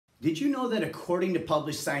Did you know that according to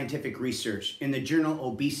published scientific research in the Journal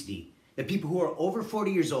of Obesity, that people who are over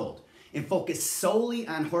 40 years old and focus solely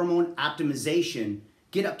on hormone optimization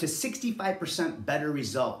get up to 65% better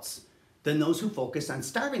results than those who focus on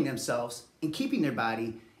starving themselves and keeping their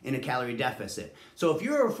body in a calorie deficit? So if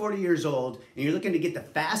you're over 40 years old and you're looking to get the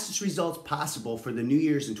fastest results possible for the New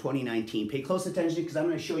Year's in 2019, pay close attention because I'm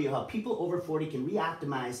going to show you how people over 40 can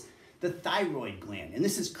reoptimize the thyroid gland. And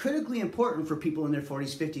this is critically important for people in their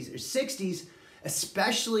 40s, 50s, or 60s,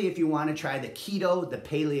 especially if you want to try the keto, the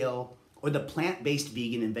paleo, or the plant-based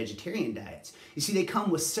vegan and vegetarian diets. You see, they come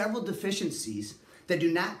with several deficiencies that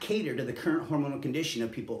do not cater to the current hormonal condition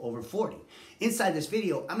of people over 40. Inside this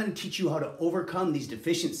video, I'm going to teach you how to overcome these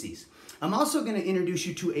deficiencies. I'm also going to introduce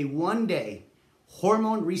you to a one-day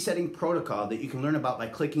hormone resetting protocol that you can learn about by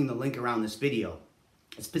clicking the link around this video.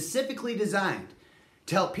 It's specifically designed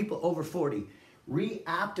to help people over 40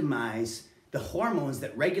 reoptimize the hormones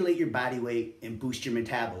that regulate your body weight and boost your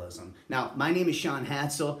metabolism. Now, my name is Sean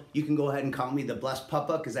Hatzel. You can go ahead and call me the Blessed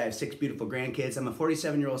Papa because I have 6 beautiful grandkids. I'm a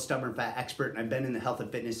 47-year-old stubborn fat expert, and I've been in the health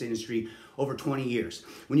and fitness industry over 20 years.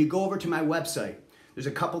 When you go over to my website, there's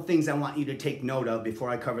a couple things I want you to take note of before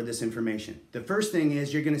I cover this information. The first thing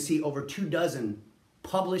is you're going to see over 24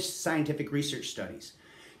 published scientific research studies.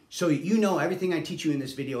 So you know everything I teach you in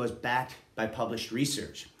this video is backed by published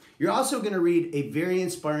research. You're also going to read a very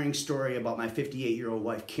inspiring story about my 58-year-old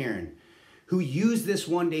wife, Karen, who used this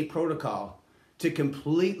one-day protocol to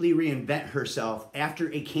completely reinvent herself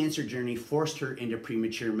after a cancer journey forced her into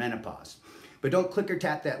premature menopause. But don't click or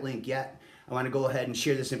tap that link yet. I want to go ahead and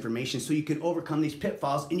share this information so you can overcome these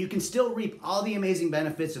pitfalls and you can still reap all the amazing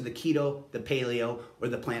benefits of the keto, the paleo, or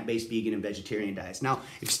the plant-based vegan and vegetarian diets. Now,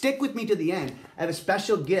 if you stick with me to the end, I have a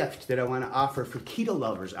special gift that I want to offer for keto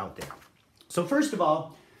lovers out there. So first of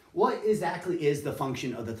all, what exactly is the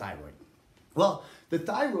function of the thyroid? Well, the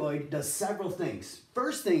thyroid does several things.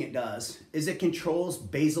 First thing it does is it controls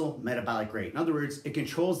basal metabolic rate. In other words, it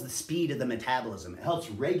controls the speed of the metabolism. It helps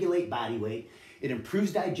regulate body weight. It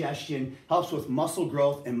improves digestion, helps with muscle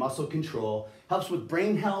growth and muscle control, helps with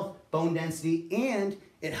brain health, bone density, and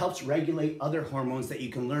it helps regulate other hormones that you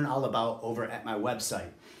can learn all about over at my website.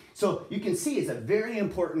 So you can see it's a very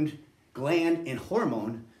important gland and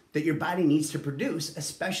hormone that your body needs to produce,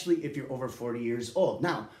 especially if you're over 40 years old.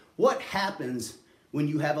 Now, what happens when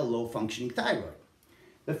you have a low functioning thyroid?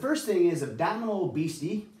 The first thing is abdominal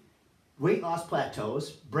obesity, weight loss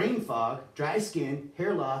plateaus, brain fog, dry skin,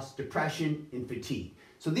 hair loss, depression, and fatigue.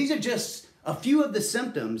 So these are just a few of the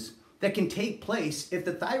symptoms that can take place if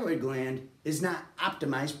the thyroid gland is not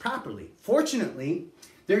optimized properly. Fortunately,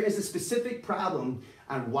 there is a specific problem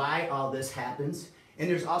on why all this happens, and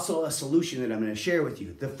there's also a solution that I'm going to share with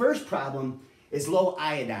you. The first problem is low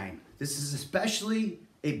iodine. This is especially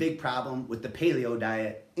a big problem with the paleo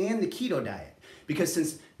diet and the keto diet, because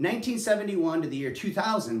since 1971 to the year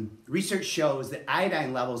 2000, research shows that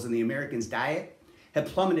iodine levels in the American's diet have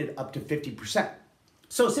plummeted up to 50%.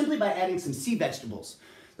 So simply by adding some sea vegetables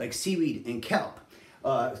like seaweed and kelp,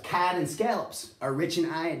 cod and scallops are rich in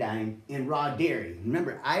iodine, and raw dairy.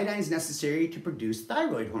 Remember, iodine is necessary to produce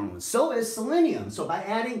thyroid hormones. So is selenium. So by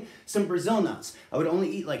adding some Brazil nuts, I would only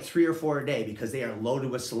eat like 3 or 4 a day because they are loaded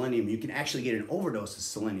with selenium. You can actually get an overdose of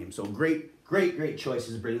selenium. So great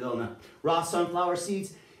choices, Brazil nut. Raw sunflower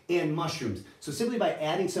seeds and mushrooms. So simply by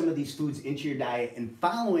adding some of these foods into your diet and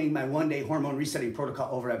following my one-day hormone resetting protocol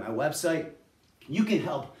over at my website, you can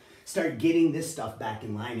help start getting this stuff back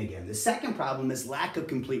in line again. The second problem is lack of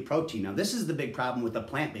complete protein. Now, this is the big problem with the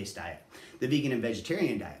plant-based diet, the vegan and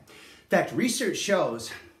vegetarian diet. In fact, research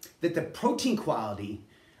shows that the protein quality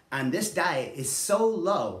on this diet is so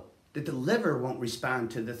low that the liver won't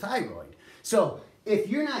respond to the thyroid. So if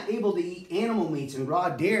you're not able to eat animal meats and raw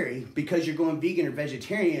dairy because you're going vegan or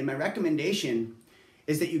vegetarian, my recommendation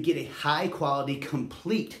is that you get a high-quality,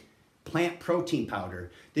 complete plant protein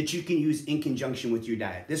powder that you can use in conjunction with your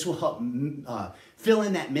diet. This will help fill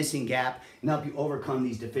in that missing gap and help you overcome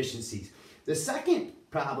these deficiencies. The second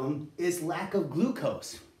problem is lack of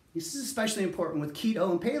glucose. This is especially important with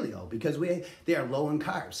keto and paleo because they are low in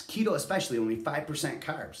carbs. Keto especially, only 5%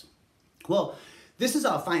 carbs. Well, this is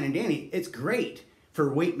all fine and dandy. It's great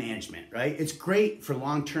for weight management, right? It's great for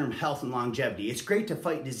long-term health and longevity. It's great to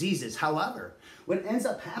fight diseases. However, what ends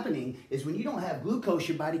up happening is when you don't have glucose,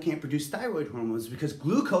 your body can't produce thyroid hormones because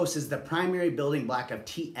glucose is the primary building block of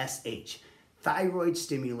TSH, thyroid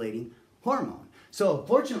stimulating hormone. So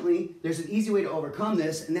fortunately, there's an easy way to overcome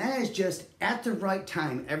this, and that is just at the right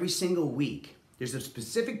time every single week. There's a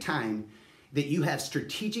specific time that you have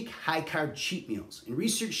strategic high-carb cheat meals. And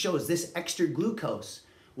research shows this extra glucose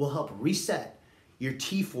will help reset your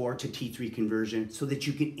T4 to T3 conversion so that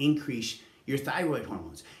you can increase your thyroid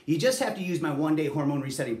hormones. You just have to use my 1-day hormone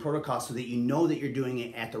resetting protocol so that you know that you're doing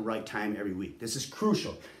it at the right time every week. This is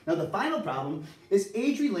crucial. Now the final problem is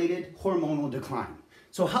age-related hormonal decline.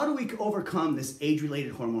 So how do we overcome this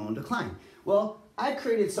age-related hormonal decline? Well, I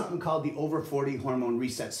created something called the Over 40 Hormone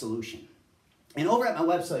Reset Solution. And over at my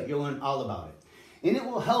website, you'll learn all about it. And it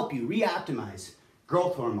will help you reoptimize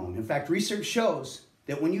growth hormone. In fact, research shows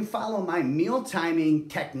that when you follow my meal timing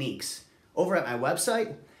techniques over at my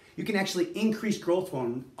website, you can actually increase growth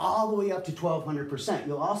hormone all the way up to 1200%.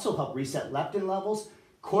 You'll also help reset leptin levels,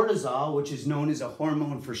 cortisol, which is known as a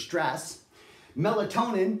hormone for stress,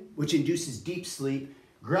 melatonin, which induces deep sleep,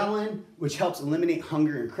 ghrelin, which helps eliminate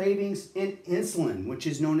hunger and cravings, and insulin, which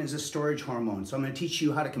is known as a storage hormone. So I'm going to teach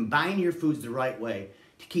you how to combine your foods the right way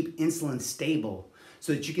to keep insulin stable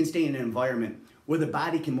so that you can stay in an environment where the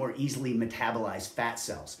body can more easily metabolize fat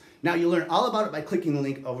cells. Now you'll learn all about it by clicking the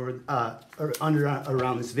link over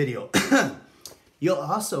around this video. You'll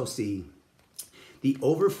also see the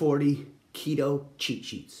Over 40 Keto cheat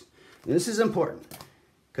sheets. Now, this is important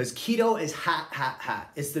because keto is hot, hot,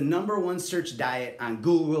 hot. It's the #1 search diet on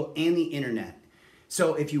Google and the internet.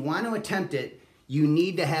 So if you want to attempt it, you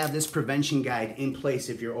need to have this prevention guide in place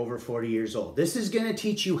if you're over 40 years old. This is going to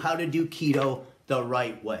teach you how to do keto the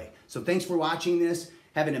right way. So thanks for watching this.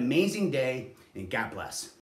 Have an amazing day and God bless.